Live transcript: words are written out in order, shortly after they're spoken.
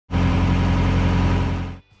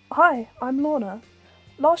Hi, I'm Lorna.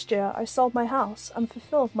 Last year I sold my house and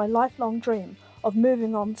fulfilled my lifelong dream of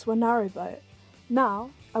moving on to a narrowboat. Now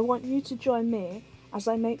I want you to join me as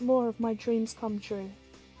I make more of my dreams come true.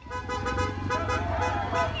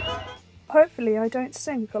 Hopefully I don't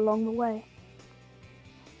sink along the way.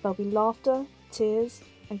 There'll be laughter, tears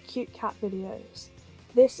and cute cat videos.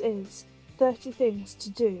 This is 30 Things to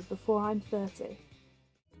Do Before I'm 30.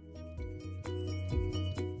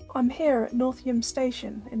 I'm here at Northiam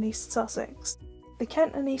Station in East Sussex. The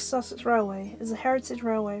Kent East Sussex Railway is a heritage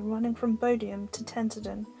railway running from Bodiam to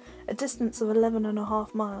Tenterden, a distance of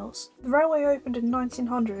 11.5 miles. The railway opened in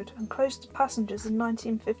 1900 and closed to passengers in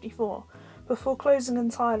 1954, before closing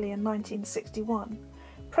entirely in 1961.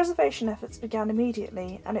 Preservation efforts began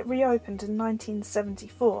immediately and it reopened in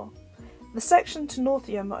 1974. The section to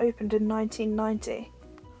Northiam opened in 1990.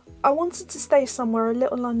 I wanted to stay somewhere a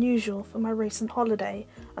little unusual for my recent holiday,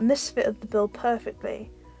 and this fitted the bill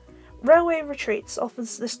perfectly. Railway Retreats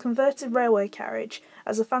offers this converted railway carriage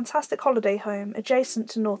as a fantastic holiday home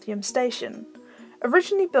adjacent to Northiam Station.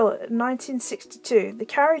 Originally built in 1962, the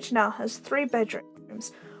carriage now has 3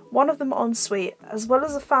 bedrooms, one of them en suite, as well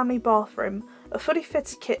as a family bathroom, a fully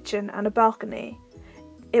fitted kitchen and a balcony.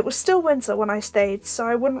 It was still winter when I stayed, so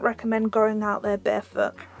I wouldn't recommend going out there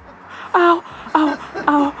barefoot. Ow! Ow!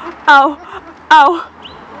 Ow! Ow! Ow!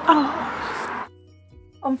 Ow!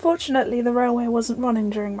 Unfortunately, the railway wasn't running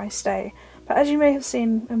during my stay, but as you may have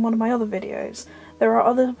seen in one of my other videos, there are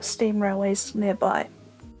other steam railways nearby.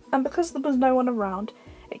 And because there was no one around,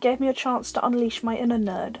 it gave me a chance to unleash my inner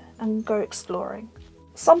nerd and go exploring.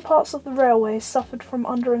 Some parts of the railway suffered from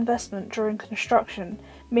underinvestment during construction,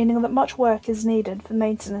 meaning that much work is needed for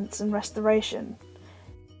maintenance and restoration.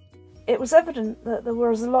 It was evident that there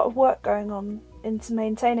was a lot of work going on into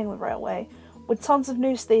maintaining the railway, with tons of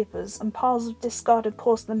new sleepers and piles of discarded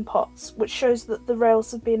porcelain pots, which shows that the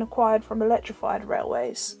rails have been acquired from electrified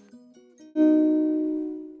railways.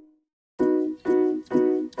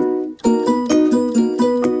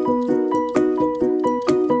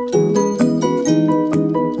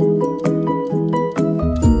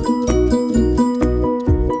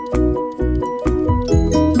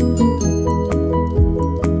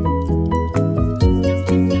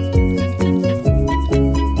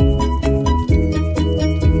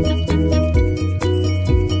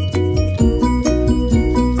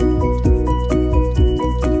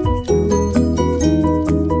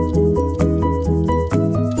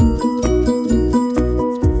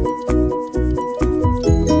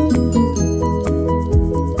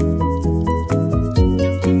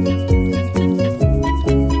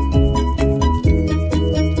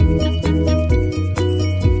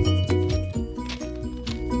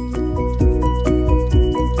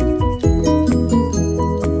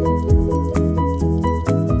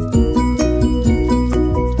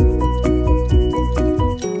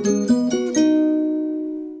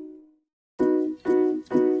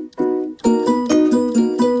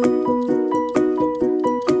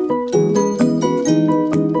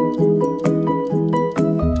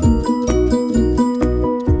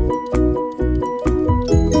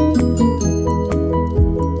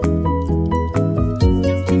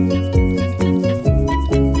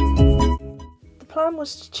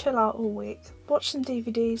 Was to chill out all week, watch some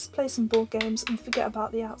DVDs, play some board games and forget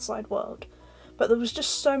about the outside world. But there was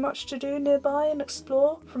just so much to do nearby and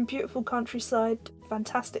explore, from beautiful countryside to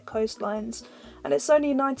fantastic coastlines, and it's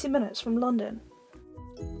only 90 minutes from London.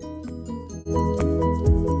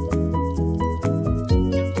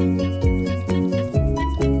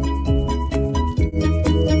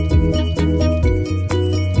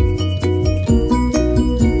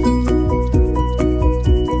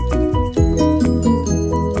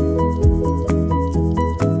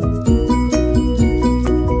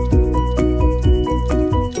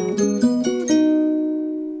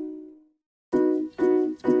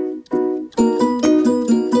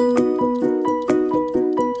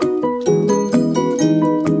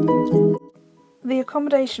 The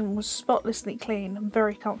accommodation was spotlessly clean and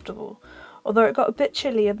very comfortable, although it got a bit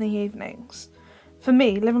chilly in the evenings. For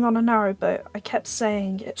me, living on a narrowboat, I kept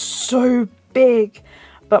saying, "It's so big,"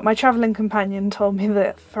 but my travelling companion told me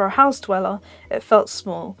that for a house dweller, it felt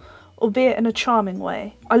small, albeit in a charming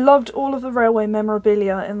way. I loved all of the railway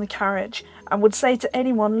memorabilia in the carriage, and would say to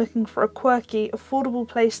anyone looking for a quirky, affordable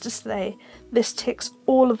place to stay, this ticks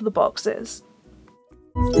all of the boxes.